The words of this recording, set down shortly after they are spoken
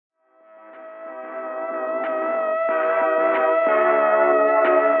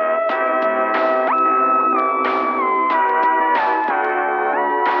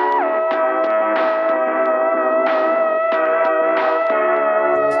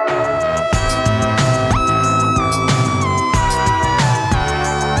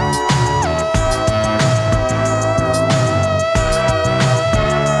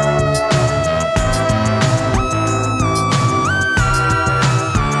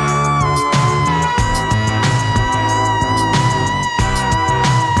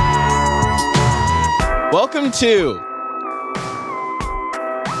welcome to.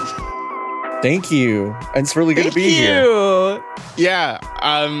 Thank you. It's really good to be here. Yeah,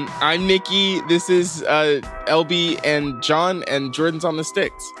 I'm Nikki. This is LB and John, and Jordan's on the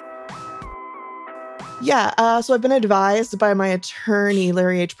sticks. Yeah, so I've been advised by my attorney,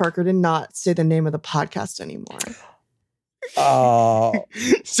 Larry H. Parker, to not say the name of the podcast anymore. Oh,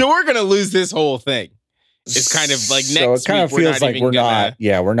 So we're gonna lose this whole thing. It's kind of like so next it kind week of feels like we're not.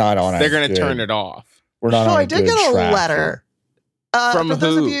 Yeah, we're not on. They're gonna turn it off. We're not So on. I did get a track letter From for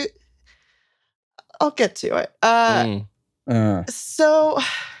those who? of you. I'll get to it. here. So,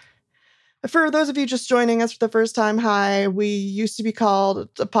 for those of you just joining us for the first time, hi. We used to be called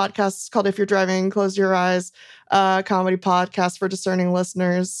a podcast called "If You're Driving, Close Your Eyes," comedy podcast for discerning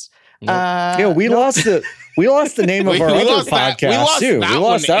listeners. Nope. We lost the name of our other podcast too. We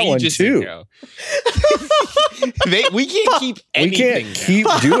lost that one too. We can't keep anything. We can't keep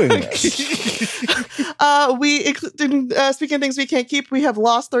doing this. Speaking of things we can't keep, we have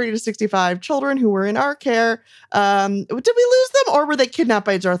lost 30 to 65 children who were in our care. Did we lose them, or were they kidnapped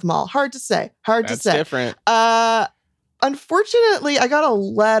by Darth Maul? Hard to say. That's different. Unfortunately, I got a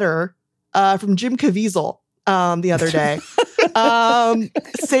letter from Jim Caviezel the other day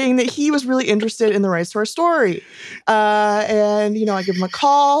saying that he was really interested in the rights to our story. And, I give him a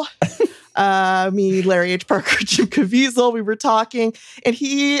call. Me, Larry H. Parker, Jim Caviezel, we were talking, and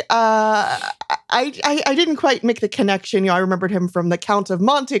he, I didn't quite make the connection. I remembered him from the Count of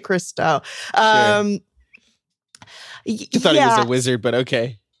Monte Cristo. You thought he was a wizard, but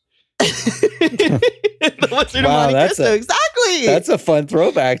okay. The Wizard of Monte Cristo, exactly. That's a fun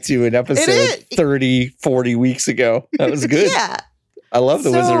throwback to an episode 30, 40 weeks ago. That was good. Yeah. I love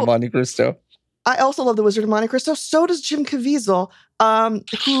the Wizard of Monte Cristo. I also love the Wizard of Monte Cristo. So does Jim Caviezel,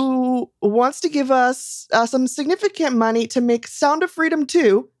 who wants to give us some significant money to make Sound of Freedom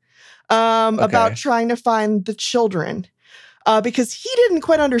 2 about trying to find the children. Because he didn't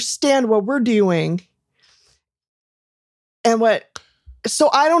quite understand what we're doing.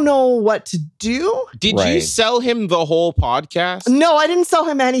 So I don't know what to do. Did you sell him the whole podcast? No, I didn't sell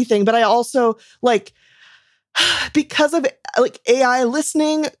him anything, but I also because of AI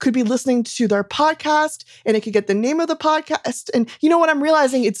listening, could be listening to their podcast, and it could get the name of the podcast. And you know what I'm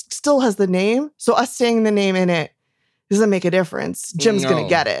realizing? It still has the name. So us saying the name in it doesn't make a difference. Jim's going to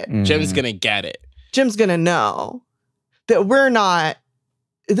get it. Mm-hmm. Jim's going to get it. Jim's going to know that we're not,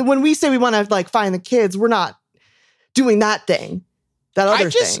 when we say we want to find the kids, we're not doing that thing. That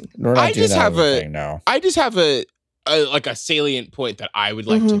other thing. I just have a salient point that I would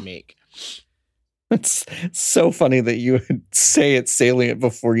like to make. It's so funny that you would say it's salient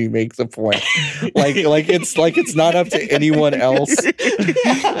before you make the point. It's not up to anyone else.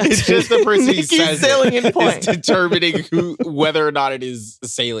 It's just the person who says salient point is determining whether or not it is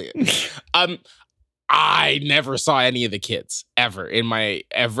salient. I never saw any of the kids ever in my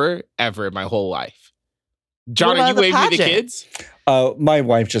whole life. John, are you waving me the kids? My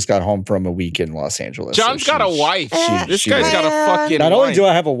wife just got home from a week in Los Angeles. John's got a wife. This guy's got a fucking Not wife. only do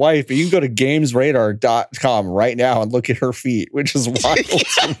I have a wife, but you can go to gamesradar.com right now and look at her feet, which is wild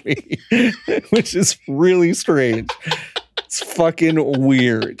to me, which is really strange. It's fucking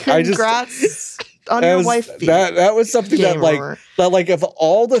weird. Congrats on your wife feet. That was something that of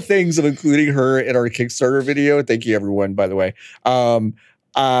all the things of including her in our Kickstarter video, thank you everyone, by the way.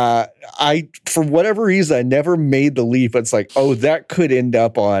 I, for whatever reason, I never made the leap. It's that could end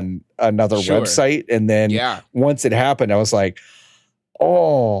up on another website. And then once it happened, I was like,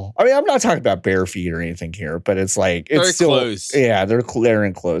 oh, I mean, I'm not talking about bare feet or anything here, but it's they're still closed. Yeah, they're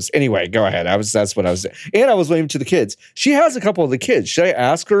enclosed. Anyway, go ahead. That's what I was saying. And I was waving to the kids. She has a couple of the kids. Should I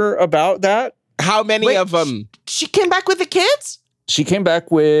ask her about that? How many of them? She came back with the kids? She came back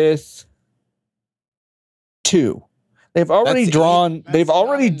with 2. They've already drawn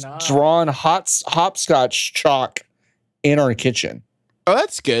hopscotch chalk in our kitchen. Oh,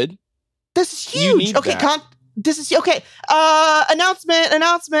 that's good. This is huge. Okay, this is okay.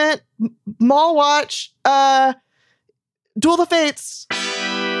 Announcement. Mall Watch. Duel of the Fates.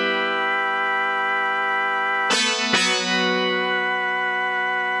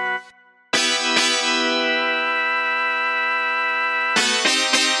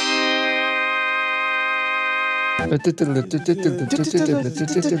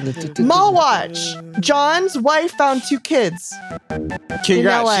 Mall Watch. John's wife found 2 kids.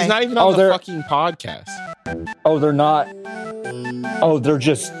 Congrats. She's not even on the fucking podcast. Oh, they're not. Oh, they're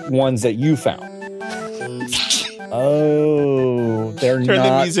just ones that you found. Oh, they're Turn not.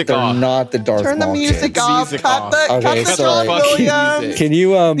 The music they're off. not the Darth Turn the Maul music kids. off. Cut the sorry. John Williams. Can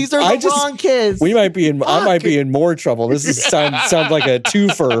you? These are the wrong kids. We might be in. I might be in more trouble. This is sounds like a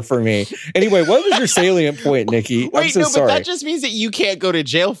twofer for me. Anyway, what was your salient point, Nikki? Wait, I'm so sorry. but that just means that you can't go to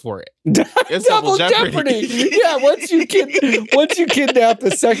jail for it. It's double jeopardy. Yeah, once you kidnap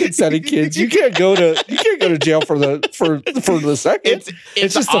the second set of kids, you can't go to jail for the second.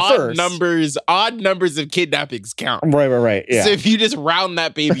 It's just the first. Odd numbers of kidnappings count. Right. Yeah. So if you just round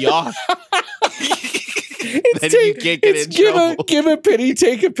that baby off, then you can't get in trouble. Give a pity,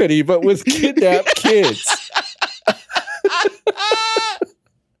 take a pity, but with kidnapped kids.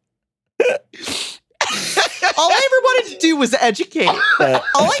 All I ever wanted to do was educate. All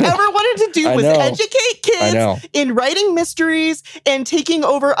I ever wanted to do was educate kids in writing mysteries and taking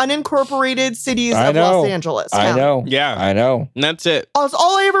over unincorporated cities of Los Angeles. I know. Yeah. I know. And that's it. That's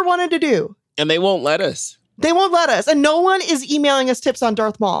all I ever wanted to do. And they won't let us. They won't let us. And no one is emailing us tips on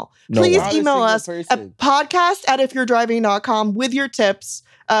Darth Maul. Please email us at podcast@ifyou'redriving.com with your tips.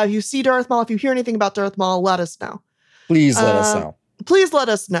 If you see Darth Maul, if you hear anything about Darth Maul, let us know. Please let us know. Please let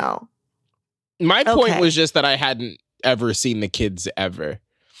us know. My point was just that I hadn't ever seen the kids ever.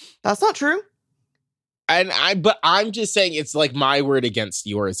 That's not true. But I'm just saying it's like my word against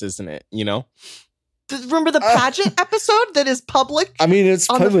yours, isn't it? You know? Remember the pageant episode that is public? I mean, it's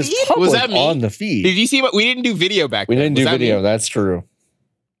on the feed? Public was that me? On the feed. Did you see what we didn't do video back then? We didn't do video. Me? That's true.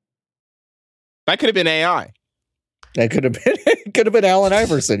 That could have been AI. That could have been Allen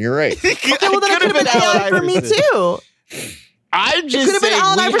Iverson. You're right. Okay, well, then it could have been AI for me too. I'm just saying been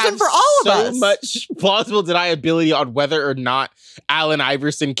Allen Iverson for all of us. So much plausible deniability on whether or not Allen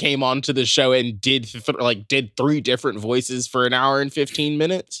Iverson came onto the show and did 3 different voices for an hour and 15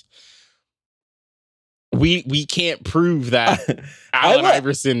 minutes. We can't prove that Allen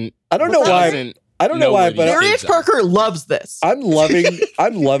Iverson. I don't know why. I don't know why, but Darius Parker loves this. I'm loving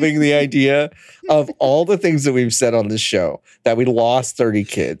the idea of all the things that we've said on this show, that we lost 30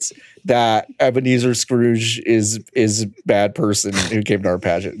 kids, that Ebenezer Scrooge is a bad person who came to our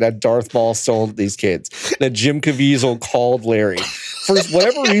pageant, that Darth Maul stole these kids, that Jim Caviezel called Larry. For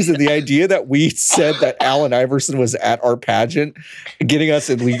whatever reason, the idea that we said that Allen Iverson was at our pageant getting us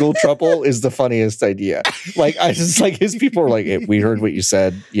in legal trouble is the funniest idea. Like, I just like his people are like, hey, we heard what you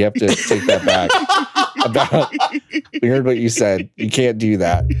said. You have to take that back. We heard what you said. You can't do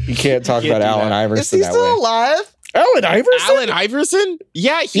that. You can't talk about Allen Iverson. Is he still alive? Allen Iverson? Allen Iverson?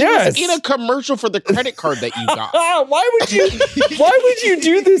 Yeah, he was in a commercial for the credit card that you got. Why would you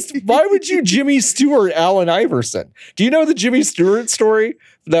do this? Why would you Jimmy Stewart Allen Iverson? Do you know the Jimmy Stewart story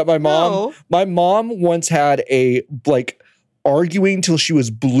that my mom once had a arguing till she was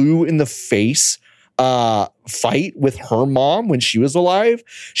blue in the face fight with her mom when she was alive.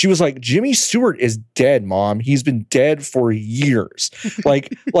 She was like, Jimmy Stewart is dead, Mom. He's been dead for years. like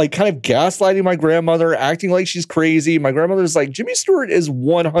kind of gaslighting my grandmother, acting like she's crazy. My grandmother's like, Jimmy Stewart is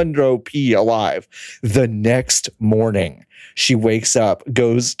 100p alive. The next morning, she wakes up,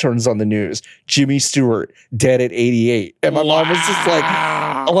 turns on the news. Jimmy Stewart dead at 88. And my mom was just like,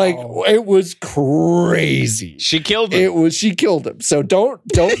 it was crazy. She killed him. She killed him. So don't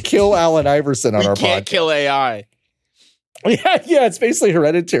kill Allen Iverson on our podcast. We can't kill AI. Yeah, it's basically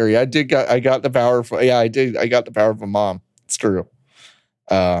hereditary. I got the power from I got the power from mom. It's true.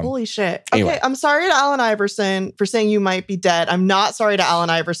 Holy shit. Anyway. Okay, I'm sorry to Allen Iverson for saying you might be dead. I'm not sorry to Allen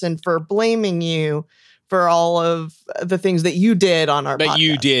Iverson for blaming you for all of the things that you did on our podcast. That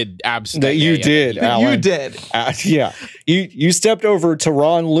you did, absolutely. That you did, Alan. You did. Yeah. You stepped over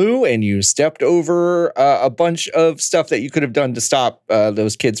Tehran Lou, and you stepped over a bunch of stuff that you could have done to stop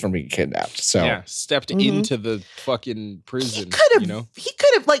those kids from being kidnapped. So yeah, stepped into the fucking prison. He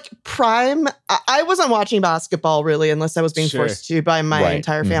could have prime. I wasn't watching basketball really, unless I was being forced to by my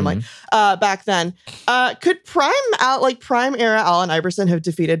entire family back then. Could prime era Allen Iverson have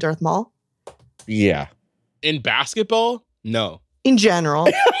defeated Darth Maul? Yeah. In basketball? No. In general.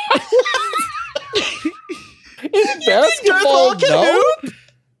 In basketball, no?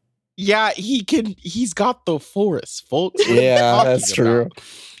 Yeah, he can. He's got the force, folks. Yeah, that's true.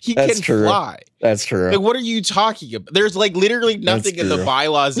 He can fly. That's true. Like, what are you talking about? There's literally nothing in the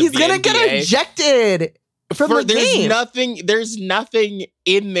bylaws of the NBA. He's gonna get ejected from the game. There's nothing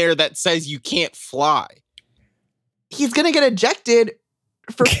in there that says you can't fly. He's gonna get ejected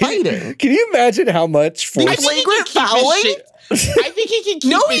for fighting. Can you imagine how much force? Flagrant fouling? I think he can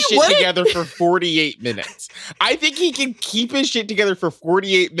keep his shit together for 48 minutes. I think he can keep his shit together for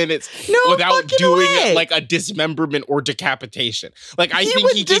 48 minutes without doing like a dismemberment or decapitation. Like I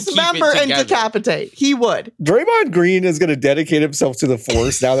think he can dismember and decapitate. He would. Draymond Green is going to dedicate himself to the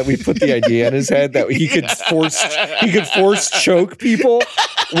Force now that we put the idea in his head that he could force choke people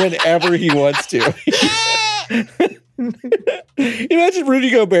whenever he wants to. Imagine Rudy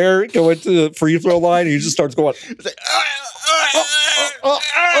Gobert going to the free throw line and he just starts going.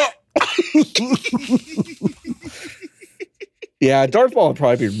 Yeah, Darth Maul would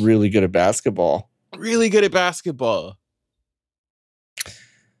probably be really good at basketball. Really good at basketball.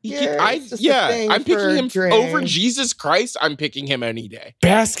 I'm picking him over Jesus Christ. I'm picking him any day.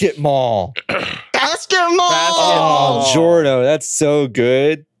 Basketball. Basketball. Oh, Jordo, that's so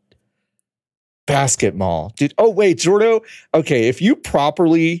good. Basketball, dude. Oh wait, Jordo. Okay, if you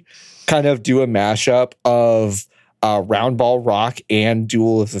properly kind of do a mashup of Round Ball Rock and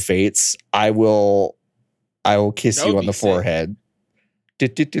Duel of the Fates, I will kiss you on the forehead. You'll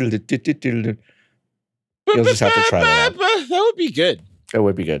just have to try that out. That would be good. That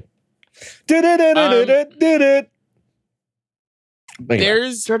would be good. Jordan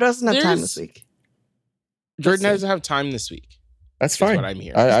doesn't have time this week. Jordan doesn't have time this week. That's fine. What I'm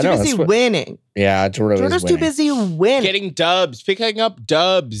hearing. He's too busy winning. Yeah, Jordan's too busy winning. Getting dubs, picking up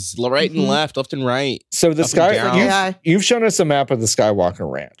dubs, right and left and right. So the you've shown us a map of the Skywalker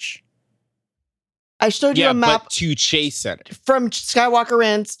Ranch. I showed you a map to Chase Center. From Skywalker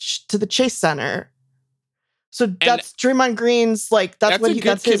Ranch to the Chase Center. So that's Draymond Green's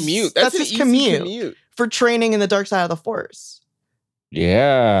that's his commute for training in the dark side of the Force.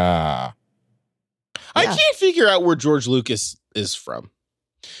 Yeah. I can't figure out where George Lucas is from.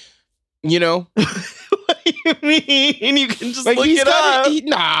 You know? What do you mean? You can just look it up.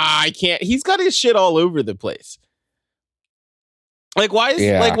 I can't. He's got his shit all over the place. Why is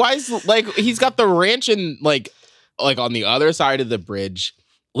he's got the ranch in like on the other side of the bridge.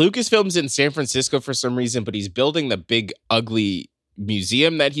 Lucasfilm's in San Francisco for some reason, but he's building the big ugly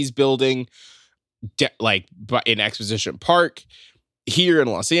museum that he's building in Exposition Park here in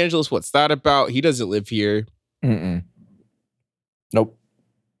Los Angeles. What's that about? He doesn't live here. Nope.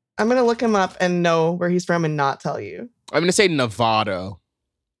 I'm going to look him up and know where he's from and not tell you. I'm going to say Nevada.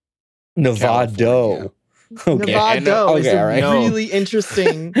 Nevado. Okay. Nevado is really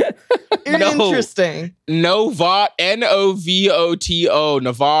interesting. Interesting. Novoto.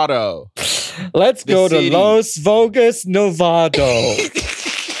 Nevado. Let's go to Los Vegas, Nevado.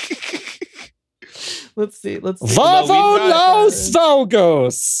 Let's see. Los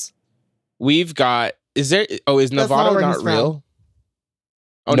Vegas. We've got. Is Nevada not real?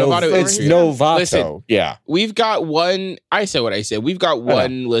 Oh, Nevada is real. Novato. Listen, yeah. We've got one. I said what I said. We've got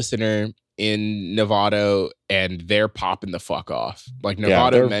one listener in Nevada, and they're popping the fuck off. Like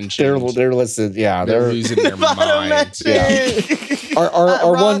Nevada mentioned, they're listening. Yeah, they're losing their minds. Yeah.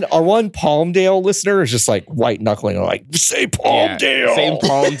 Our one Palmdale listener is just like white knuckling, like say Palmdale, say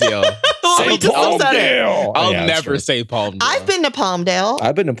Palmdale, say Palmdale. I'll never say Palmdale. I've been to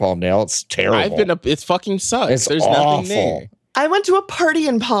Palmdale. It's terrible. It fucking sucks. There's awful. Nothing there. I went to a party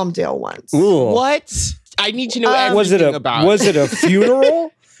in Palmdale once. Ooh. What? I need to know everything about it. Was it a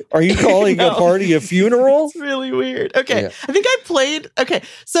funeral? Are you calling a party a funeral? It's really weird. Okay. Yeah. I think I played. Okay.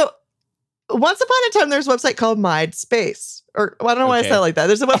 So once upon a time, there's a website called MySpace. Or I don't know why I said it like that.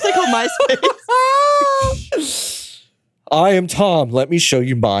 There's a website called MySpace. I am Tom. Let me show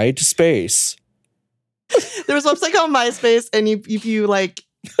you MySpace. There was a website called MySpace. And if you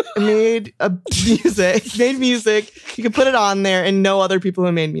made music, you could put it on there and know other people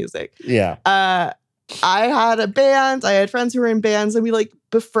who made music. Yeah. I had a band. I had friends who were in bands, and we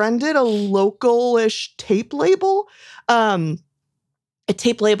befriended a local-ish tape label. A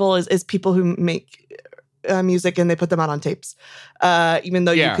tape label is people who make music and they put them out on tapes. Even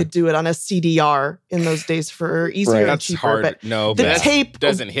though you could do it on a CDR in those days for easier and cheaper. Hard. But no, the tape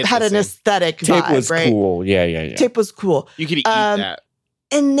doesn't hit had an aesthetic tape vibe, was right? Cool. Yeah. Tape was cool. You could eat that.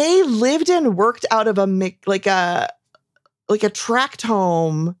 And they lived and worked out of a tract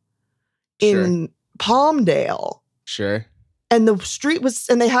home in Palmdale. Sure. And the street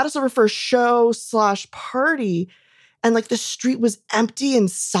and they had us over for a show/party, and the street was empty and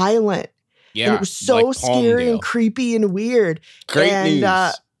silent. Yeah. And it was so scary and creepy and weird. Great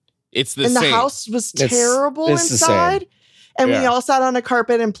news. It's the same. And the house was terrible inside. And we all sat on a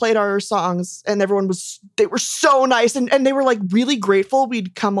carpet and played our songs, and they were so nice. And they were really grateful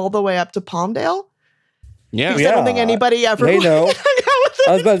we'd come all the way up to Palmdale. Yeah. I don't think anybody ever hung out with them.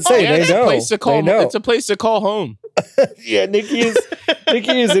 I was about to say, they know. It's a place to call home. Yeah, Nikki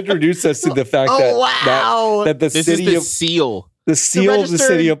has introduced us to the fact that the this city is the of seal. The seal of the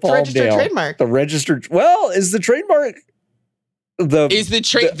city of Palmdale. Trademark. The registered. Well, is the trademark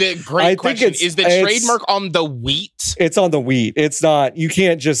the great question is the trademark on the wheat? It's on the wheat. It's not. You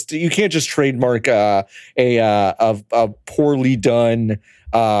can't just trademark a poorly done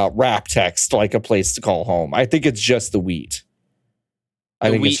rap text like a place to call home. I think it's just the wheat.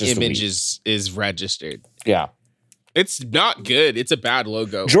 The wheat image is registered. Yeah, it's not good. It's a bad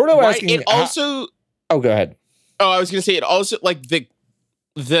logo. Jordo asking it also. Oh, go ahead. Oh, I was gonna say it also like the.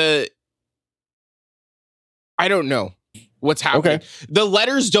 I don't know what's happening. Okay. The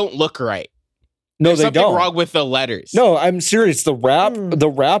letters don't look right. No, There's they something don't. wrong with the letters. No, I'm serious. The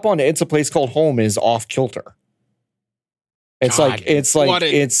rap on It's a Place Called Home is off kilter. It's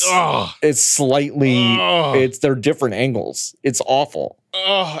they're different angles. It's awful.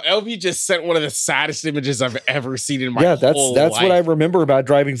 Oh, LB just sent one of the saddest images I've ever seen in my whole life. That's what I remember about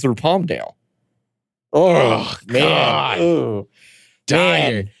driving through Palmdale. Oh man. God. Oh,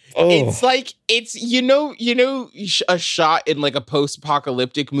 dire. It's like it's a shot in like a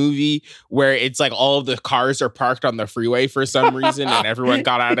post-apocalyptic movie where it's like all of the cars are parked on the freeway for some reason and everyone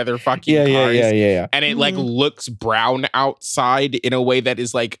got out of their fucking cars. Yeah. And it like looks brown outside in a way that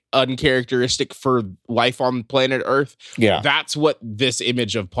is like uncharacteristic for life on planet Earth. Yeah. That's what this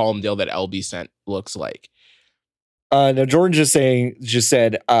image of Palmdale that LB sent looks like. No, Jordan just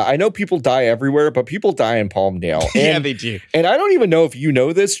said, I know people die everywhere, but people die in Palmdale. And, yeah, they do. And I don't even know if you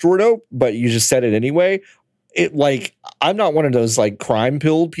know this, Jordo, but you just said it anyway. It like I'm not one of those like crime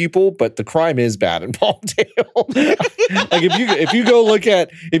pilled people, but the crime is bad in Palmdale. Like if you go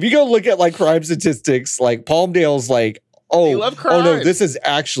look at like crime statistics, like Palmdale's like, oh no, this is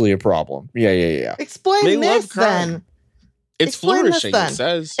actually a problem. Yeah. Explain this then. It's flourishing, it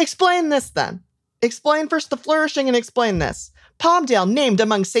says. Explain this then. Explain first the flourishing and explain this. Palmdale named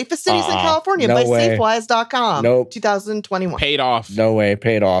among safest cities in California by Safewise.com. Nope. 2021. Paid off. No way.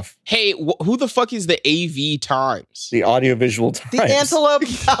 Paid off. Hey, who the fuck is the AV Times? The Audiovisual Times. The Antelope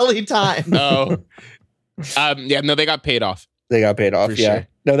Valley Times. Oh. No, they got paid off. They got paid off, yeah. Sure.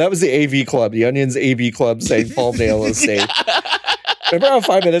 No, that was the AV Club. The Onion's AV Club saying Palmdale is safe. Remember how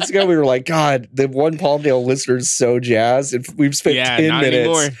 5 minutes ago we were like, God, the one Palmdale listener is so jazzed. And we've spent 10 minutes.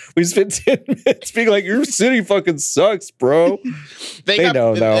 Anymore. We spent 10 minutes being like, your city fucking sucks, bro. they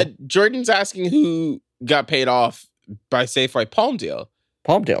know, though. Jordan's asking who got paid off by Safewise. Palmdale.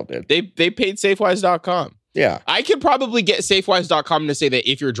 Palmdale did. They paid Safewise.com. Yeah. I could probably get Safewise.com to say that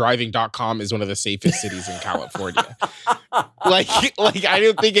if you're driving.com is one of the safest cities in California. like I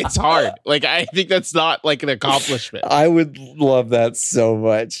don't think it's hard. Like I think that's not like an accomplishment. I would love that so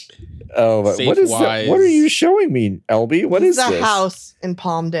much. Oh, but what is that? What are you showing me, LB? What is this? It's a house in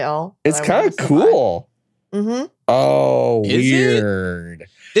Palmdale. It's kind of cool. Mm-hmm. Oh, is weird.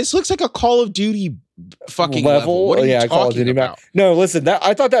 This looks like a Call of Duty fucking level. What are you Call of Duty about? No, listen,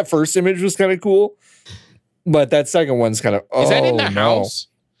 I thought that first image was kind of cool. But that second one's kind of is that in the house?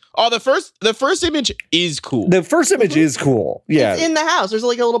 Oh, the first image is cool. The first image is cool. Yeah, it's in the house. There's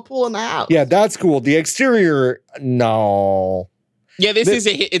like a little pool in the house. Yeah, that's cool. The exterior, no. Yeah, it's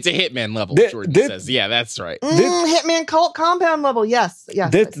a Hitman level. Jordan says, yeah, that's right. Hitman cult compound level. Yes.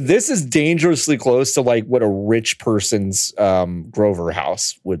 This is dangerously close to like what a rich person's Grover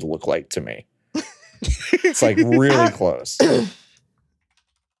house would look like to me. It's like really close.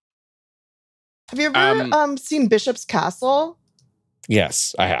 Have you ever seen Bishop's Castle?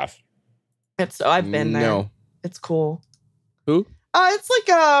 Yes, I have. I've been there. No. It's cool. Who? It's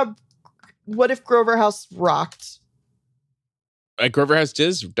like what if Grover House rocked? Grover House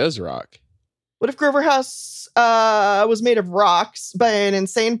does rock. What if Grover House was made of rocks by an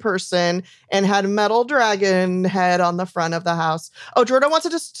insane person and had a metal dragon head on the front of the house? Oh, Jordan wants to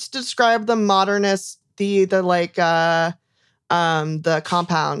just describe the modernist, the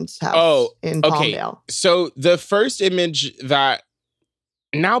compound house in Palmdale. So the first image that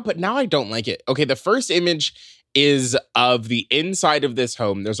now I don't like it. Okay, the first image is of the inside of this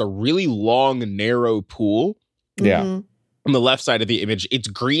home. There's a really long, narrow pool. Yeah. Mm-hmm. On the left side of the image, it's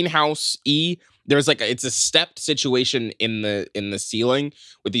greenhouse-y. There's it's a stepped situation in the ceiling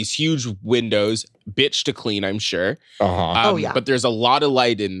with these huge windows, bitch to clean, I'm sure. Uh-huh. But there's a lot of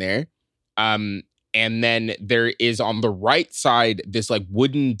light in there. And then there is on the right side this like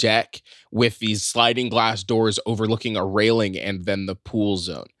wooden deck with these sliding glass doors overlooking a railing and then the pool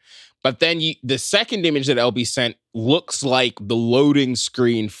zone. But then the second image that LB sent looks like the loading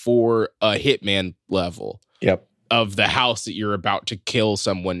screen for a Hitman level. Yep. Of the house that you're about to kill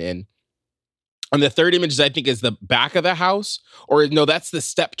someone in. And the third image, I think, is the back of the house. Or no, that's the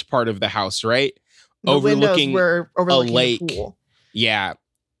stepped part of the house, right? The windows were overlooking a lake. Pool. Yeah.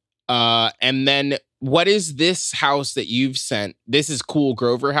 And then what is this house that you've sent? This is Cool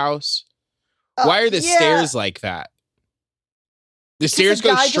Grover House. Why are the stairs like that? The stairs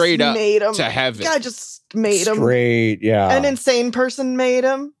go straight up to heaven. The guy just made them. Straight, yeah. An insane person made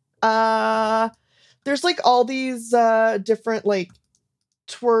them. There's like all these different like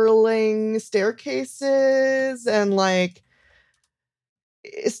twirling staircases and like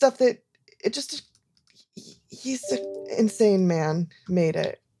stuff that it just he's an insane man made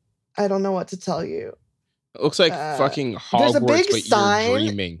it. I don't know what to tell you. It looks like fucking Hogwarts, there's a big but sign you're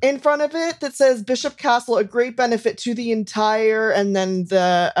dreaming. In front of it that says Bishop Castle, a great benefit to the entire, and then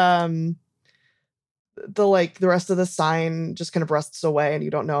the rest of the sign just kind of rusts away, and you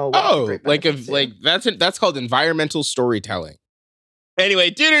don't know. What that's called environmental storytelling.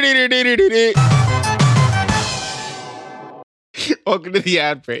 Anyway, welcome to the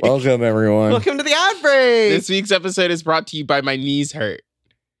ad break. Welcome everyone. Welcome to the ad break. This week's episode is brought to you by My Knees Hurt.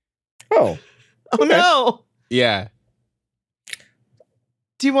 Oh. Oh no! Yeah.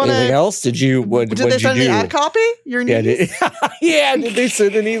 Do you want anything else? Did they send the ad copy? Your knees? Yeah. Did they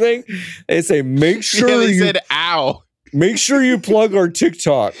send anything? They say make sure they said ow. Make sure you plug our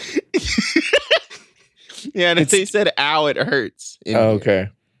TikTok. Yeah, and if they said ow, it hurts. Okay.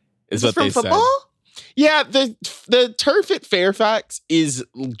 Is what they football? Said. Yeah, the turf at Fairfax is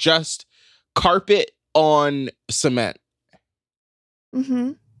just carpet on cement.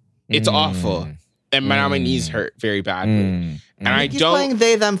 Mm-hmm. It's awful. And now my knees hurt very badly. And I He's playing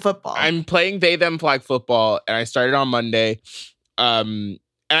they them football. I'm playing they them flag football, and I started on Monday. And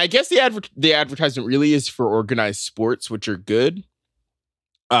I guess the advertisement really is for organized sports, which are good.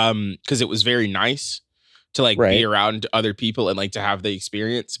 Because it was very nice to like be around other people and like to have the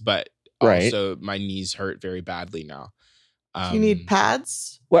experience, but also my knees hurt very badly now. Do you need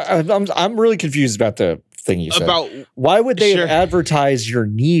pads? Well, I'm really confused about the thing you said. Why would they advertise your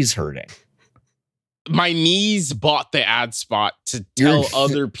knees hurting? My knees bought the ad spot to tell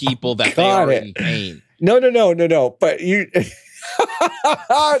other people that they are in pain. No. But you,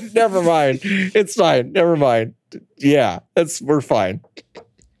 never mind. It's fine. Never mind. Yeah, we're fine.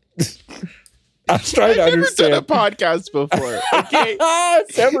 I was trying to understand. I've never done a podcast before. Okay,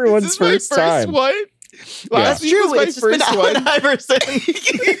 it's everyone's first time. One. That's true. It's just been Allen Iverson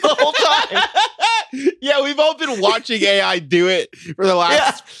the whole time. Yeah, we've all been watching AI do it for the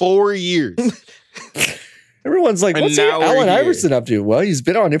last 4 years. Everyone's like, what's Allen Iverson up to? Well, he's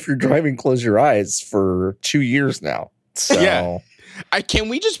been on If You're Driving, Close Your Eyes for 2 years now. So yeah. Can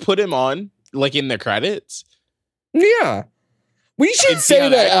we just put him on like in the credits? Yeah. We should say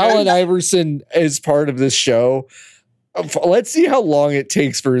that Allen Iverson is part of this show. Let's see how long it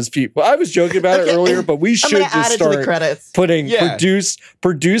takes for his people. I was joking about it earlier, but we should just start putting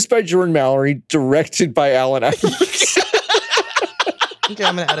produced by Jordan Mallory, directed by Allen Iverson. Okay,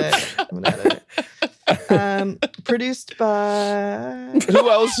 I'm gonna edit it. Produced by who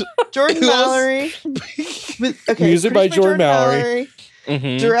else? Jordan Mallory. Music by Jordan Mallory.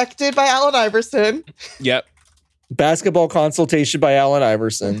 Mm-hmm. Directed by Allen Iverson. Yep. Basketball consultation by Allen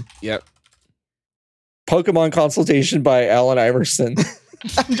Iverson. Yep. Pokemon consultation by Allen Iverson.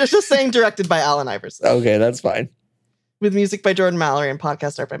 I'm just saying directed by Allen Iverson. Okay, that's fine. With music by Jordan Mallory and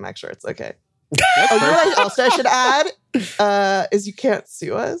podcast art by Max Shorts. Okay. You know what I should add is you can't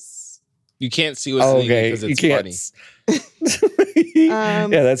sue us. You can't sue us because it's funny.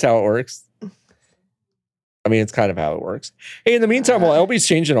 Yeah, that's how it works. I mean, it's kind of how it works. Hey, in the meantime, while LB's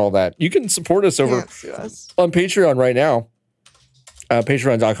changing all that, you can support us over on Patreon right now.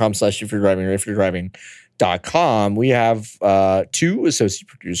 Patreon.com/ifyou'redriving or ifyou'redriving.com. We have 2 associate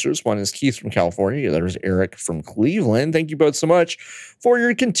producers. One is Keith from California. The other is Eric from Cleveland. Thank you both so much for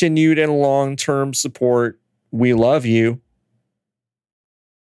your continued and long-term support. We love you.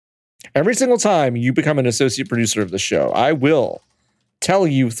 Every single time you become an associate producer of the show, I will tell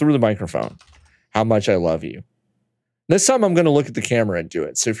you through the microphone how much I love you. This time I'm going to look at the camera and do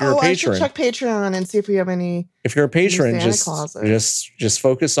it. So if you're a patron, I should check Patreon and see if we have any. If you're a patron, just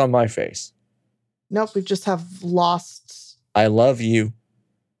focus on my face. Nope, we just have lost. I love you.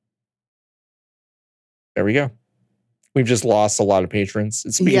 There we go. We've just lost a lot of patrons.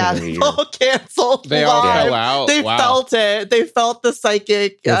 It's beginning of the year. All canceled. They all fell out. They felt it. They felt the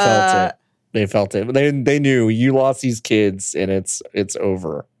psychic. They felt it. They knew you lost these kids, and it's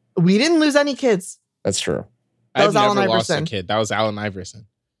over. We didn't lose any kids. That's true. I've never lost a kid. That was Allen Iverson.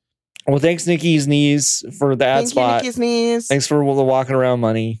 Well, thanks, Nikki's Knees, for the ad spot. Nikki's Knees. Thanks for the walking around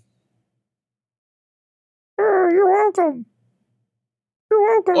money. You're welcome. You're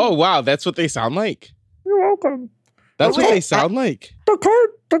welcome. Oh, wow. That's what they sound like. You're welcome. That's what they sound like. The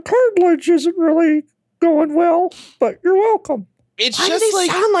cartilage isn't really going well, but you're welcome. It's why just do they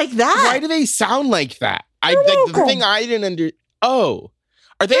sound like that? Why do they sound like that? The thing I didn't under. Oh,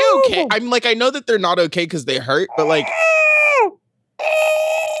 are they okay? I'm like, I know that they're not okay because they hurt, but like,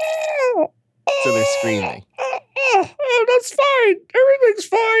 so they're screaming. Oh, that's fine. Everything's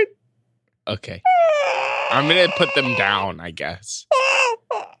fine. Okay, I'm gonna put them down, I guess.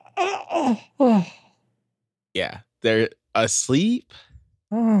 Yeah, they're asleep.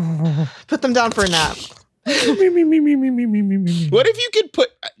 Put them down for a nap. What if you could put?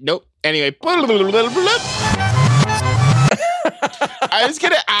 Nope. Anyway,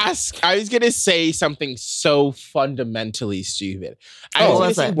 I was gonna say something so fundamentally stupid.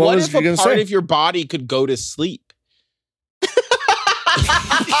 What if a part of your body could go to sleep?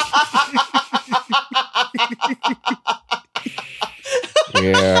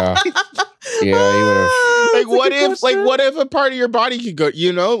 Yeah, you would have. Like, what if a part of your body could go?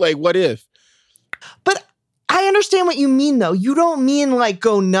 You know, like, what if? But I understand what you mean, though. You don't mean like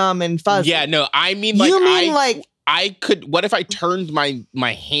go numb and fuzzy. Yeah, no, I mean like I could. What if I turned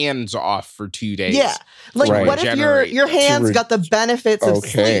my hands off for 2 days? Yeah, like what if your hands got the benefits of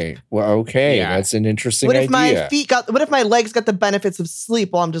sleep? Well, that's an interesting idea. What if my legs got the benefits of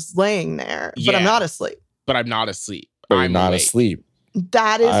sleep while I'm just laying there, but I'm not asleep? But I'm not asleep. I'm not asleep.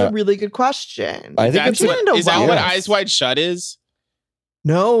 That is a really good question. I think is that what Eyes Wide Shut is?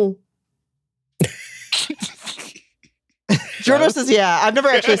 No. Jordan says, "Yeah, I've never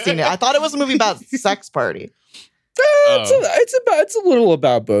actually seen it. I thought it was a movie about sex party." It's a little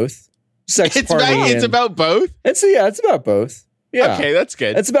about both. It's about both. It's about both. Yeah. Okay, that's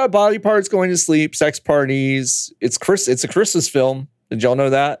good. It's about body parts going to sleep, sex parties. It's a Christmas film. Did y'all know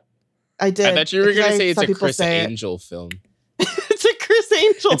that? I did. I thought you were going to say it's a Chris Angel film. It's a Chris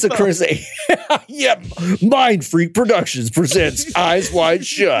Angel. It's a Chris. Yep. Mind Freak Productions presents Eyes Wide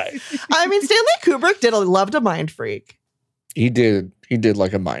Shut. I mean, Stanley Kubrick loved a mind freak. He did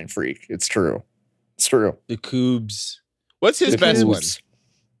like a mind freak. It's true. The Coobs. What's his best one? It's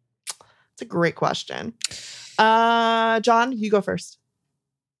a great question. John, you go first.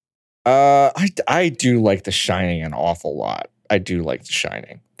 I do like The Shining an awful lot. I do like The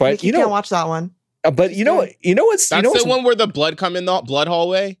Shining, but you can't watch that one. But you know what's the one where the blood come in the blood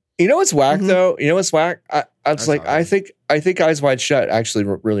hallway. You know what's whack though? You know what's whack? I think Eyes Wide Shut actually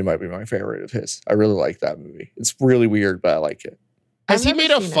really might be my favorite of his. I really like that movie. It's really weird, but I like it. Has he made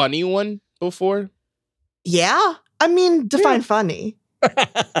a funny one before? Yeah. I mean, define funny.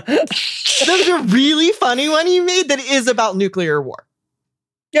 There's a really funny one he made that is about nuclear war.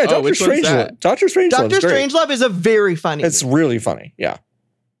 Yeah, Doctor Strangelove. Doctor Strangelove is a very funny It's movie. Really funny. Yeah.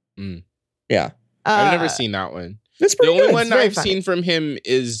 Yeah. I've never seen that one. It's pretty good. The only one I've seen from him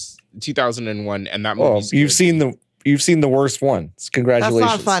is 2001, and that movie. You've seen the worst one. Congratulations.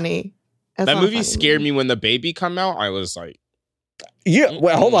 That's not funny. That movie scared me when the baby come out. I was like, yeah.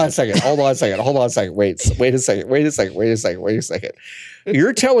 Well, hold on a second. Wait a second.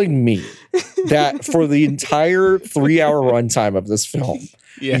 You're telling me that for the entire 3-hour runtime of this film,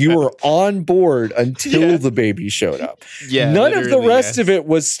 you were on board until the baby showed up. Yeah, none of the rest of it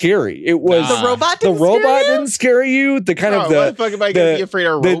was scary. It was the robot. Didn't scare you. The kind of why the fuck am I gonna be afraid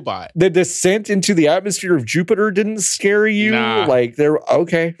of a robot? The descent into the atmosphere of Jupiter didn't scare you. Nah. Like they're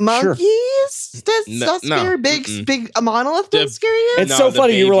okay. Monkeys? Sure. Does scary? Big a monolith didn't scare you? It's so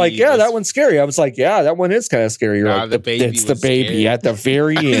funny. You were like, yeah, that one's scary. I was like, yeah, that one is kind of scary. You're like, it's the baby at the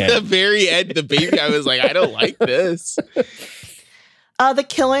very end. At the very end, the baby. I was like, I don't like this. The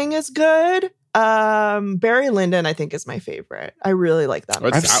Killing is good. Barry Lyndon, I think, is my favorite. I really like that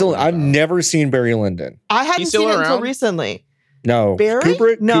movie. I've never seen Barry Lyndon. I hadn't seen it until recently. No. Barry?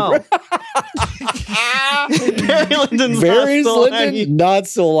 Kubrick? No. Barry Lyndon, not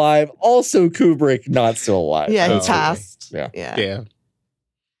still alive. Also Kubrick, not still alive. Yeah, he passed. Yeah.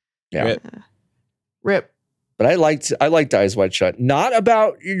 Rip. But I liked Eyes Wide Shut. Not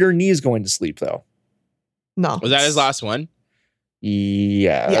about your knees going to sleep, though. No. Was that his last one?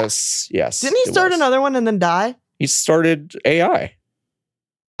 Yes. Didn't he start another one and then die? He started AI.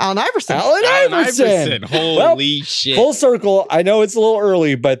 Alan Iverson. Holy shit. Full circle. I know it's a little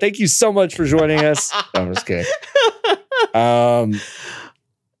early, but thank you so much for joining us. No, I'm just kidding.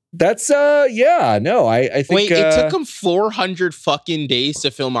 That's I think wait, it took him 400 fucking days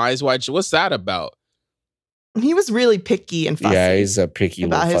to film Eyes Wide Shut. What's that about? He was really picky and fussy. Yeah, he's a picky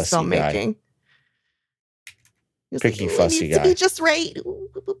about little his fussy filmmaking. Guy. Picky fussy guy. It needs to be just right.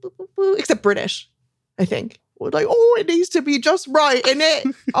 Except British, I think. We're like, it needs to be just right,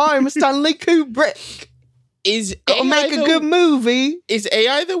 innit? I'm Stanley Kubrick. Gotta make a good movie. Is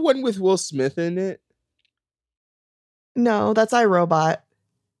AI the one with Will Smith in it? No, that's iRobot.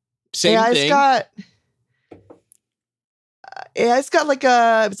 Same AI's thing. got it's got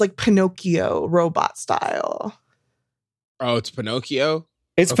it's like Pinocchio robot style. Oh, it's Pinocchio.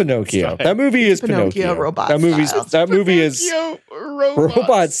 It's Pinocchio. That movie is Pinocchio. Robot that movie is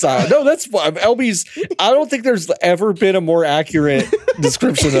robot style. No, that's LB's. I don't think there's ever been a more accurate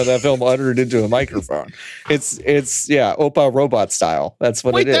description of that film uttered into a microphone. It's Opa robot style. That's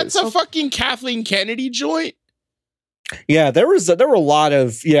what it is. Wait, that's a fucking Kathleen Kennedy joint. Yeah, there were a lot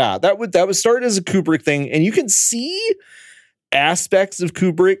of that was started as a Kubrick thing, and you can see aspects of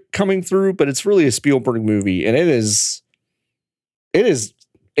Kubrick coming through, but it's really a Spielberg movie, and it is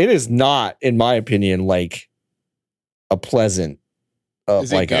not, in my opinion, like a pleasant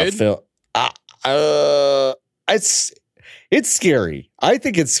like a film. It's scary. I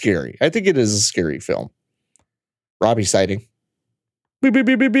think it's scary. I think it is a scary film. Robbie sighting.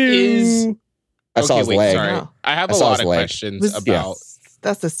 I saw his leg. Sorry. Wow. I have a lot of questions about.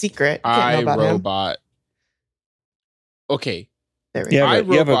 That's a secret. iRobot. Okay. There we go.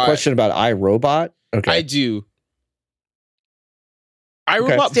 You have a question about iRobot? Okay. I do.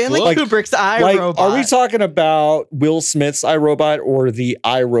 iRobot. Stanley Kubrick's iRobot. Are we talking about Will Smith's iRobot or the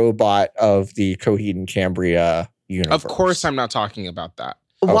iRobot of the Coheed and Cambria universe? Of course, I'm not talking about that.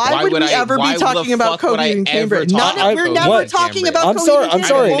 Why would we ever be talking about Coheed and Cambria? We're never talking about Coheed and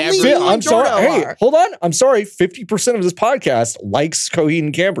Cambria. I'm sorry. Hey, hold on. I'm sorry. 50% of this podcast likes Coheed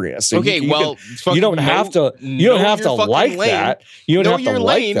and Cambria. So you don't have to. You don't have to like that. You don't have to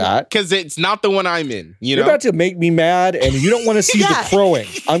like that because it's not the one I'm in. You're about to make me mad, and you don't want to see the crowing.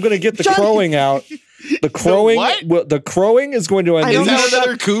 I'm going to get the crowing out. The crowing. The crowing is going to unleash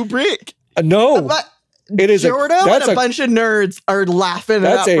another Kubrick. No. It is a bunch of nerds are laughing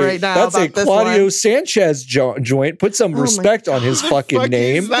right now. That's a Claudio Sanchez joint. Put some respect on his fucking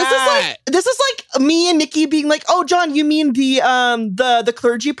name. This is like me and Nikki being like, "Oh, John, you mean the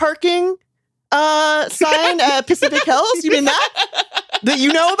clergy parking sign at Pacific Hills? You mean that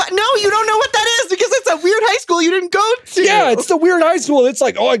you know about? No, you don't know what that is because it's a weird high school you didn't go to. Yeah, it's the weird high school. It's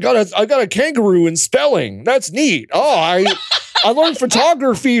like, oh, I got a kangaroo in spelling. That's neat. Oh, I learned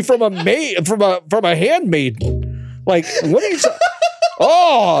photography from a handmaiden. Like, what are you?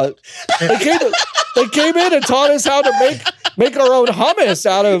 Oh, they came in and taught us how to make our own hummus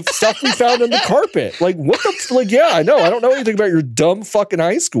out of stuff we found in the carpet. Like, what the? Like, yeah, I know. I don't know anything about your dumb fucking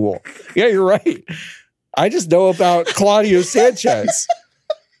high school. Yeah, you're right. I just know about Claudio Sanchez.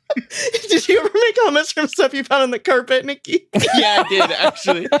 Did you ever make hummus from stuff you found on the carpet, Nikki? Yeah, I did,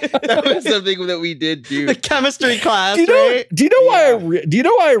 actually. That was something that we did do. The chemistry class, do you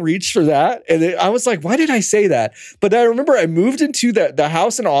know why I reached for that? And I was like, why did I say that? But I remember I moved into the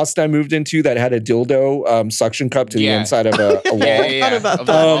house in Austin I moved into that had a dildo suction cup to the inside of a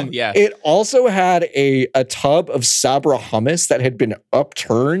wall. It also had a tub of Sabra hummus that had been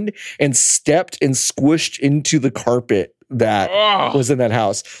upturned and stepped and squished into the carpet that was in that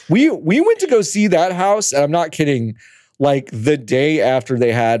house. We went to go see that house, and I'm not kidding, like the day after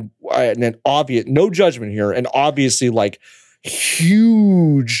they had an obvious, no judgment here, and obviously like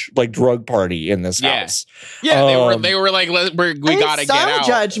huge like drug party in this house. Yeah, they were like, we gotta get out.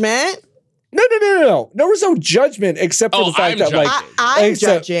 Judgment. No. There was no judgment except for the fact that I'm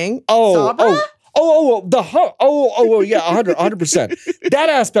judging. Yeah, 100%. That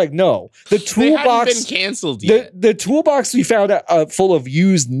aspect, no. The toolbox they hadn't been canceled yet. The toolbox we found full of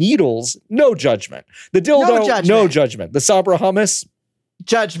used needles, no judgment. The dildo, no judgment. The Sabra hummus,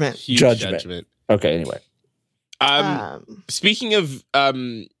 judgment. Huge judgment. Okay, anyway. Speaking of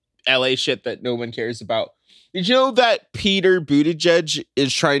LA shit that no one cares about, did you know that Peter Buttigieg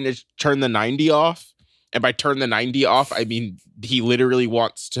is trying to turn the 90 off? And by turn the 90 off, I mean he literally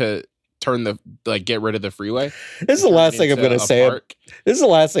wants to get rid of the freeway. This is the last thing I'm going to say. This is the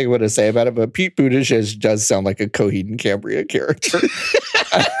last thing I'm going to say about it. But Pete Buttigieg does sound like a Coheed and Cambria character.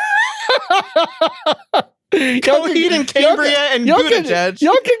 Coheed and Cambria and Buttigieg.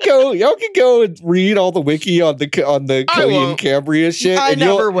 Y'all can go and read all the wiki on the Coheed and Cambria shit. I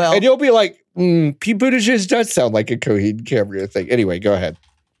never will. And you'll be like, Pete Buttigieg does sound like a Coheed and Cambria thing. Anyway, go ahead.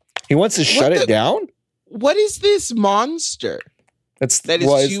 He wants to shut it down. What is this monster? That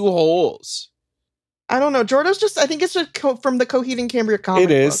is two holes. I don't know. Jordan's I think it's just from the Coheed and Cambria comic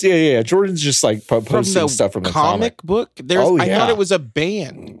book. It is. Yeah. Jordan's just like posting stuff from the comic book. I thought it was a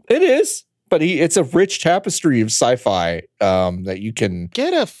band. It is. But it's a rich tapestry of sci-fi that you can...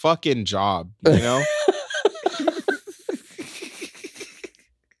 Get a fucking job, you know?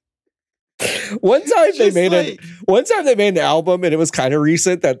 One time they made an album and it was kind of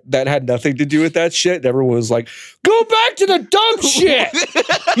recent that had nothing to do with that shit. And everyone was like, go back to the dumb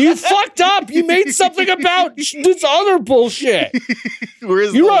shit. You fucked up. You made something about this other bullshit.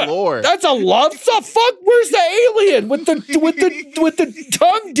 Where's the lore? That's a love. The fuck? Where's the alien with the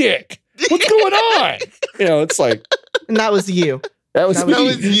tongue dick? What's going on? You know, it's like, and that was you. That was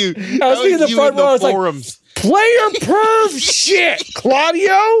me. You. I was me in the front row. I was forums. Like, player perv shit,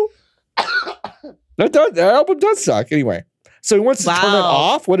 Claudio. That album does suck. Anyway, so he wants to turn it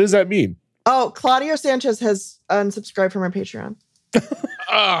off. What does that mean? Oh, Claudio Sanchez has unsubscribed from our Patreon.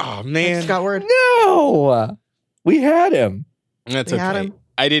 Oh man, I just got word. No, we had him. That's okay.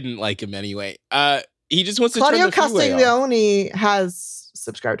 I didn't like him anyway. He just wants Claudio to turn the Castiglione has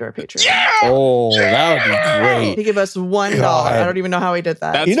subscribed to our Patreon. Yeah! Oh, that would be great. He gave us $1. I don't even know how he did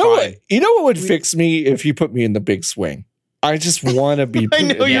that. That's you know fine. what? You know what would fix me if you put me in the big swing? I just want to be. I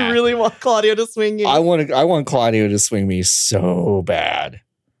know you really want Claudio to swing you. I want Claudio to swing me so bad.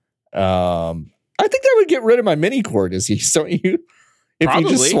 I think that would get rid of my mini cord. Is he? Don't you? If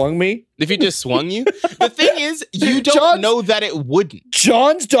Probably. he just swung me? If he just swung you? The thing is, you don't know that it wouldn't.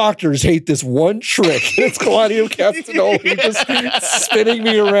 John's doctors hate this one trick. It's Claudio Castagnoli just spinning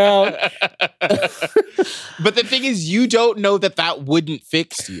me around. But the thing is, you don't know that wouldn't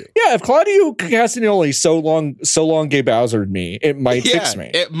fix you. Yeah, if Claudio Castagnoli so long Gay Bowser'd me, it might fix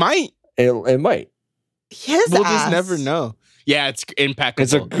me. It might. It might. We'll just never know. Yeah, it's impeccable.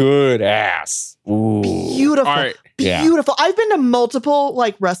 It's a good ass. Ooh. Beautiful. Art. Beautiful. I've been to multiple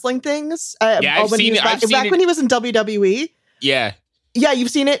like wrestling things. I've seen it. Back when he was in WWE. Yeah. Yeah, you've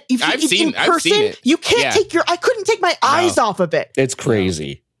seen it. I've seen it. You can't I couldn't take my eyes off of it. It's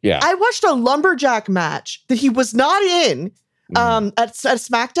crazy. Yeah. I watched a lumberjack match that he was not in at a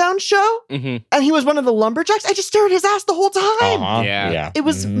SmackDown show, and he was one of the lumberjacks. I just stared at his ass the whole time. Yeah. It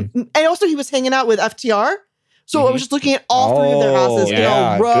was, and also he was hanging out with FTR. So I was just looking at all three of their asses in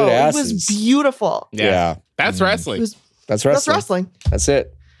a row. It was beautiful. Yeah. That's wrestling. That's wrestling. That's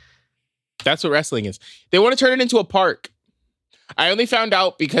it. That's what wrestling is. They want to turn it into a park. I only found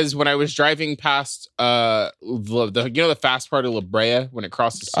out because when I was driving past the fast part of La Brea when it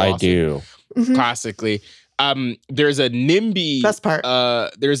crosses Slauson, I do. Classically. There's a NIMBY best part.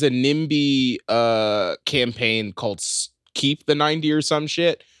 There's a NIMBY campaign called Keep the 90 or some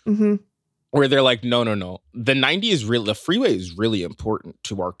shit. Where they're like, no. The 90 is real. The freeway is really important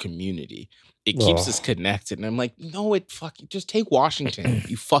to our community. It keeps us connected. And I'm like, no, just take Washington,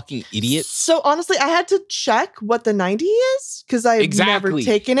 you fucking idiots. So honestly, I had to check what the 90 is because I've never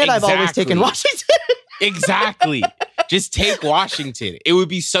taken it. I've always taken Washington. Exactly. Just take Washington. It would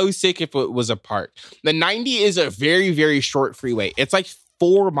be so sick if it was a park. The 90 is a very, very short freeway. It's like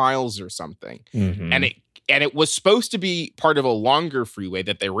 4 miles or something. And it was supposed to be part of a longer freeway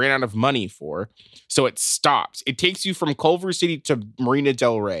that they ran out of money for. So it stops. It takes you from Culver City to Marina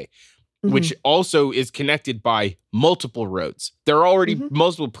Del Rey, which also is connected by multiple roads. There are already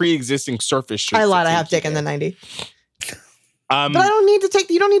multiple pre-existing surface streets. I lied. I have taken the 90. But I don't need to take.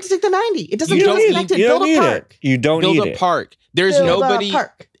 You don't need to take the 90. It doesn't connect it. Build a park. You don't need it. Build a park. There's nobody.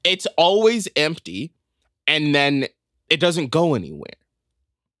 It's always empty, and then it doesn't go anywhere.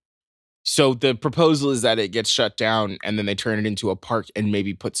 So the proposal is that it gets shut down and then they turn it into a park and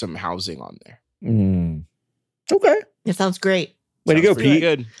maybe put some housing on there. Okay. It sounds great. Way to go, Pete.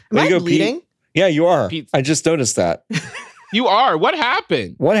 Good. Am I bleeding? Pete. Yeah, you are. Pete. I just noticed that. You are. What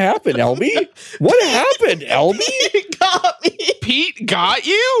happened? What happened, LB? What happened, LB? Pete got me. Pete got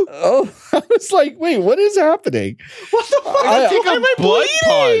you? Oh, I was like, wait, what is happening? What the fuck? I take a blood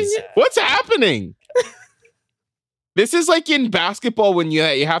pause. What's happening? This is like in basketball when you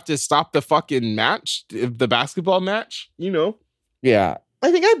have to stop the fucking match, the basketball match, you know? Yeah.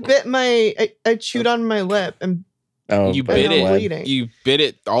 I think I chewed on my lip and you bit it. Bleeding. You bit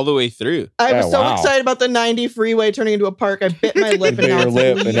it all the way through. I was so excited about the 90 freeway turning into a park. I bit my lip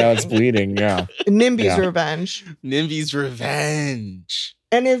and now it's bleeding. Yeah. NIMBY's revenge. NIMBY's revenge.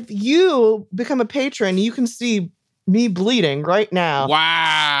 And if you become a patron, you can see me bleeding right now.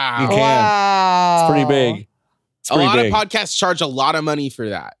 Wow. You can. Wow. It's pretty big. A lot of podcasts charge a lot of money for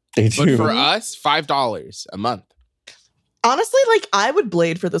that. They do. But for us, $5 a month. Honestly, like I would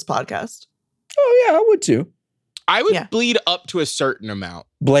blade for this podcast. Oh yeah, I would too. I would bleed up to a certain amount.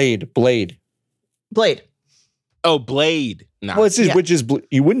 Blade. Oh, blade. No. Well, which is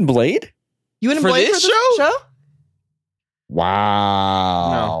you wouldn't blade? You wouldn't blade for this show?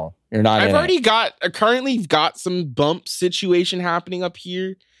 Wow. No. You're not. I've currently got some bump situation happening up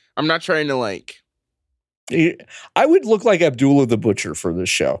here. I'm not trying to like. I would look like Abdullah the Butcher for this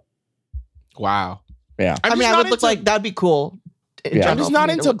show. Wow. Yeah. I would look like that'd be cool. I'm just not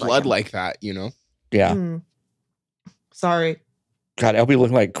into blood like that, you know? Yeah. Sorry. God, LB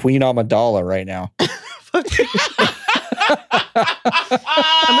looking like Queen Amidala right now. I'm gonna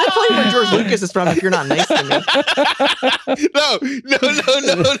tell you where George Lucas is from if you're not nice to me.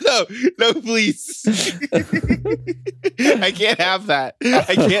 No, please. I can't have that.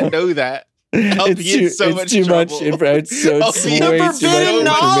 I can't know that. I'll be in so much trouble. It's way too much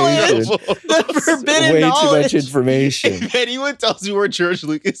knowledge. The forbidden knowledge. Way too much information. If anyone tells me where George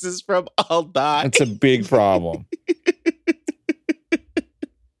Lucas is from, I'll die. It's a big problem.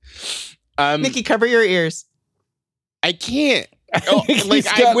 Nikki, cover your ears. I can't. I'm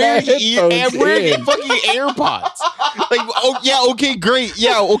wearing fucking AirPods. Okay, great.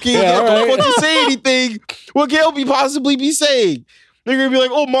 Don't fucking say anything. What can LB possibly be saying? They're gonna be like,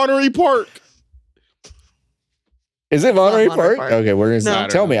 "Oh, Monterey Park." Is it Monterey Park? Okay, where is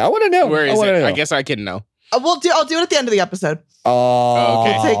it? Tell me. I want to know. Where is it? I guess I can know. I'll do it at the end of the episode. Oh,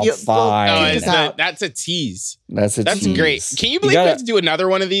 okay. Fine. That's a tease. That's great. Can you believe we have to do another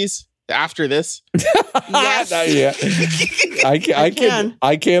one of these after this? Yes. I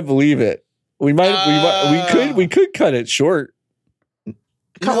can't believe it. We could cut it short.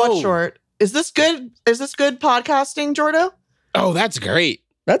 Cut what short? Is this good? Is this good podcasting, Jordo? Oh, that's great.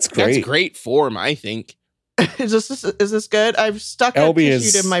 That's great form, I think. Is this good? I've stuck a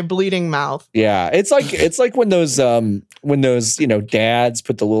tissue in my bleeding mouth. Yeah, it's like when those dads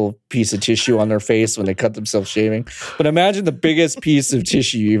put the little piece of tissue on their face when they cut themselves shaving. But imagine the biggest piece of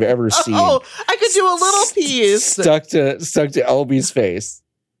tissue you've ever seen. Oh, I could do a little piece stuck to LB's face.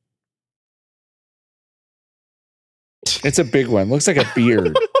 It's a big one. Looks like a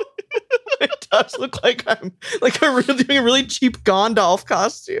beard. It does look like I'm doing a really cheap Gandalf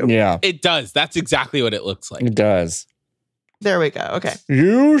costume. Yeah. It does. That's exactly what it looks like. It does. There we go. Okay.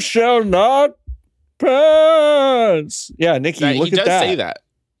 You shall not pass. Yeah, Nikki, look at that. He does say that.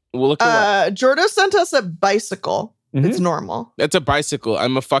 We'll look at Jordo sent us a bicycle. Mm-hmm. It's normal. It's a bicycle.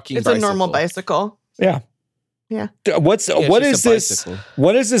 I'm a fucking bicycle. It's a normal bicycle. Yeah. Yeah. What is this?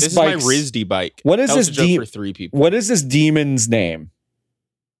 What is this? This is my RISD bike. What is this for 3 people? What is this demon's name?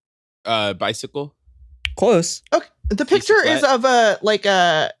 Bicycle. Close. Okay. The picture is of a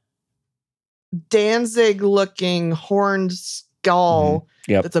Danzig looking horned skull. Mm-hmm.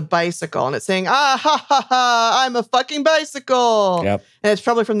 Yep. It's a bicycle and it's saying, "Ah ha ha ha, I'm a fucking bicycle." Yep. And it's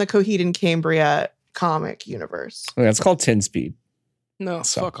probably from the Coheed and Cambria comic universe. Yeah, it's called 10 Speed. No,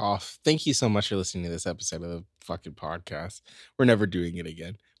 fuck off. Thank you so much for listening to this episode of the fucking podcast. We're never doing it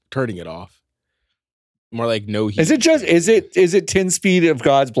again. Turning it off. More like no heat. Is it 10 Speed of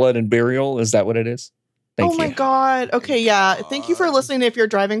God's Blood and Burial? Is that what it is? Thank you. My God. Okay, yeah. Thank you for listening to If You're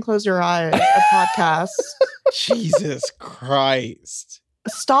Driving, Close Your Eyes, a podcast. Jesus Christ.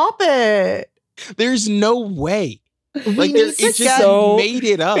 Stop it. There's no way. It just made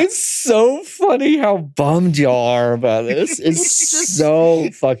it up. It's so funny how bummed you are about this. It's so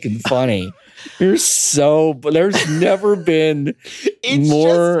fucking funny. There's never been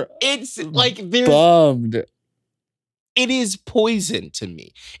more bummed. It is poison to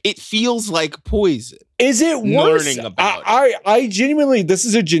me. It feels like poison. Is it worse? I genuinely, this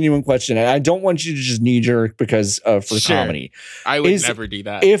is a genuine question, and I don't want you to just knee jerk because for comedy. I would never do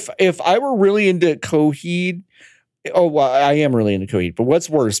that. If I were really into Coheed, I am really into Coheed, but what's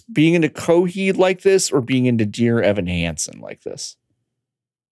worse, being into Coheed like this or being into Dear Evan Hansen like this?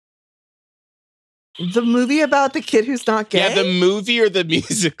 The movie about the kid who's not gay? Yeah, the movie or the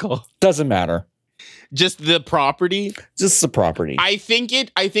musical? Doesn't matter. Just the property? Just the property. I think it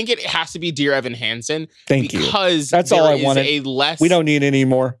has to be Dear Evan Hansen. Thank you. Because that's all I wanted. We don't need any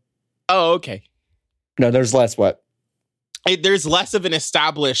more. Oh, okay. No, there's less what? There's less of an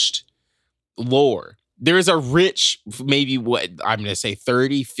established lore. There is a rich, maybe what I'm going to say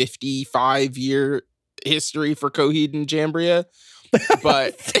 30, 55 year history for Coheed and Cambria.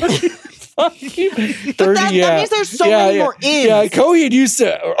 But 30, that means there's so many more ins. Yeah, Coheed used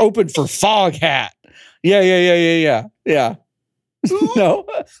to open for Foghat. Yeah. No.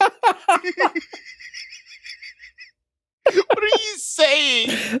 What are you saying?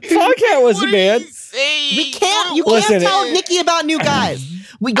 Foghat was a man. You can't tell Nikki about new guys.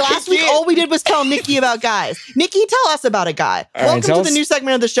 Last week, all we did was tell Nikki about guys. Nikki, tell us about a guy. Welcome to the new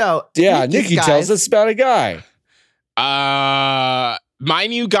segment of the show. Yeah, Nikki tells us about a guy. My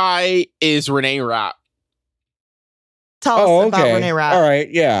new guy is Renee Rapp. Tell us about Renee Rapp. All right,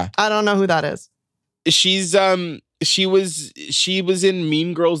 yeah. I don't know who that is. She's she was in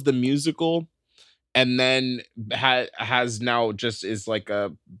Mean Girls the musical, and then has now just is like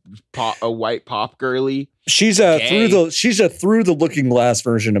a white pop girly. She's a through the looking glass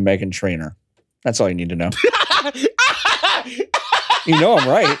version of Meghan Trainor. That's all you need to know. You know I'm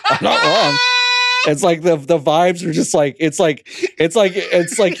right. I'm not wrong. It's like the vibes are just like it's like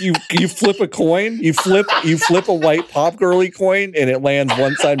you flip a coin, you flip a white pop girly coin, and it lands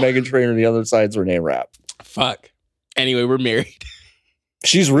one side Meghan Trainor, the other side's Renee Rapp. Fuck. Anyway, we're married.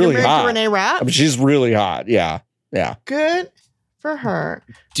 She's really hot. To Renee Rapp? I mean, she's really hot. Yeah. Good for her.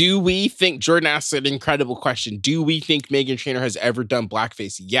 Do we think Jordan asked an incredible question? Do we think Meghan Trainor has ever done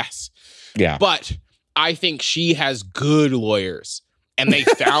blackface? Yes. Yeah. But I think she has good lawyers. And they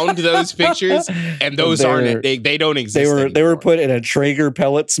found those pictures, and those aren't. They don't exist. They were put in a Traeger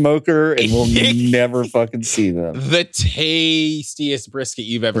pellet smoker, and we'll never fucking see them. The tastiest brisket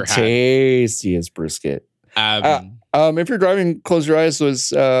you've ever had. Tastiest brisket. If you're driving, close your eyes.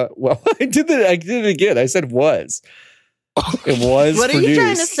 Was well, I did it again. I said was. It was. What produced. are you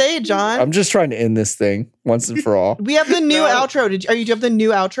trying to say, John? I'm just trying to end this thing once and for all. We have the new outro. Do you have the new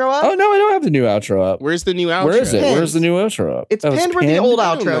outro up? Oh no, I don't have the new outro up. Where's the new outro? Where is it? Pinned. Where's the new outro up? It's pinned where the old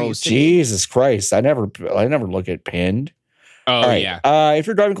outro used to be. Jesus Christ! I never look at pinned. Oh all right. Yeah. If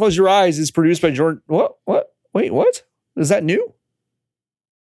you're driving, close your eyes. Is produced by Jordan. What? Wait, what? Is that new?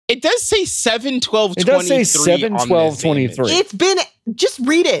 It does say 7/12/23. It does say 7/12/23. It's been. Just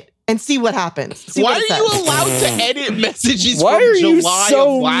read it and see what happens. Why are you allowed to edit messages Why from are you July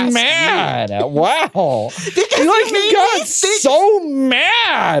so of last mad? year? Wow. Because you got so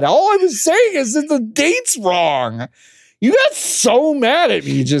mad. All I was saying is that the date's wrong. You got so mad at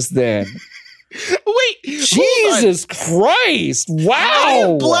me just then. Wait. Jesus Christ. Wow.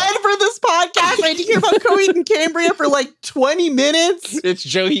 I bled for this podcast. I had to hear about Coheed and Cambria for like 20 minutes. It's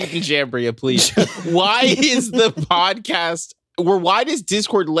Joe Heat and Cambria, please. Why is the podcast... Or why does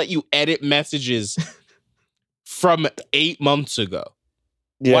Discord let you edit messages from 8 months ago?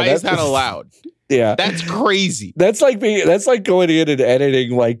 Yeah, why is that allowed? Yeah. That's crazy. That's like going in and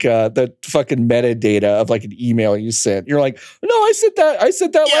editing like the fucking metadata of like an email you sent. You're like, no, I sent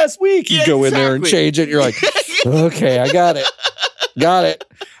that last week. You go in there and change it. You're like, okay, I got it. Got it.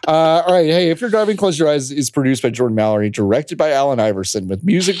 All right. Hey, If You're Driving, Close Your Eyes is produced by Jordan Mallory, directed by Alan Iverson, with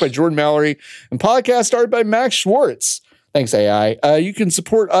music by Jordan Mallory, and podcast started by Max Schwartz. Thanks, AI. You can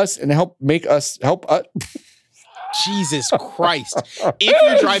support us and help us. Jesus Christ. If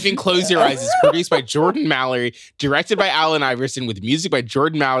You're Driving, Close Your Eyes is produced by Jordan Mallory, directed by Alan Iverson, with music by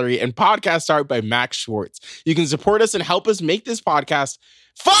Jordan Mallory, and podcast art by Max Schwartz. You can support us and help us make this podcast.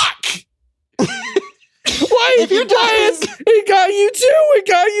 Fuck! Why? If you're dying, it got you too. It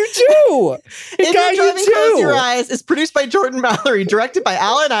got you too. If You're Driving, Close Your Eyes is produced by Jordan Mallory, directed by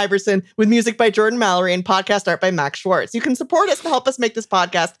Alan Iverson, with music by Jordan Mallory, and podcast art by Max Schwartz. You can support us and help us make this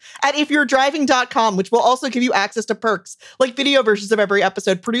podcast at ifyou'redriving.com, which will also give you access to perks like video versions of every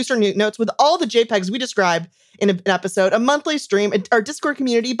episode, producer notes with all the JPEGs we described in an episode, a monthly stream, our Discord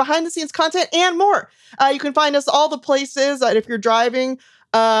community, behind the scenes content, and more. You can find us all the places at If You're Driving.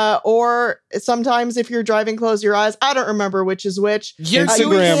 Or sometimes If You're Driving, Close Your Eyes. I don't remember which is which. You're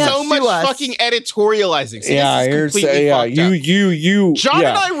doing so much fucking editorializing. So yeah, you. John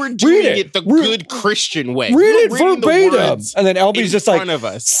and I were doing it the good Christian way. Read it verbatim. And then LB's just like,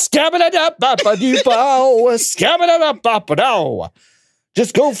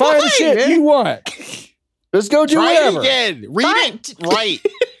 just go find the shit you want. Just go do whatever. Again. Read it right.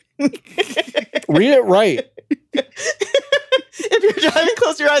 Read it right. If You're Driving,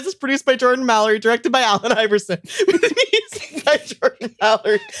 Close Your Eyes is produced by Jordan Mallory, directed by Alan Iverson, with music by Jordan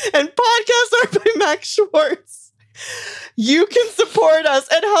Mallory, and podcast art by Max Schwartz. You can support us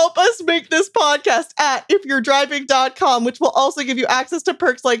and help us make this podcast at ifyou'redriving.com, which will also give you access to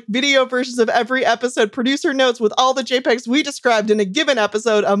perks like video versions of every episode, producer notes with all the JPEGs we described in a given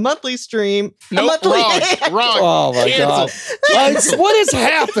episode, a monthly stream. Nope, wrong. Oh my God. What is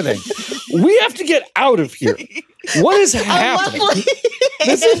happening? We have to get out of here. What is happening?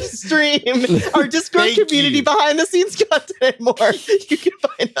 This is stream, our Discord community, behind the scenes content, and more. You can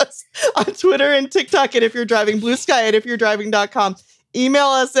find us on Twitter and TikTok at If You're Driving, Blue Sky at ifyou'redriving.com. Email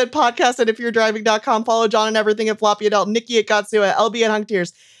us at podcast@ifyou'redriving.com. Follow John and everything at Floppy Adult, Nikki at Gatsu, at LB at Hunk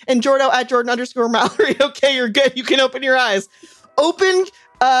Tears, and Jordo at Jordan_Mallory. Okay, you're good. You can open your eyes. Open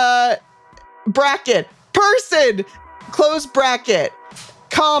bracket, person, close bracket,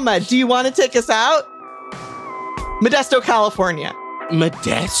 comma. Do you want to take us out? Modesto, California.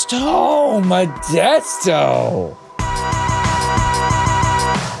 Modesto? Oh, Modesto.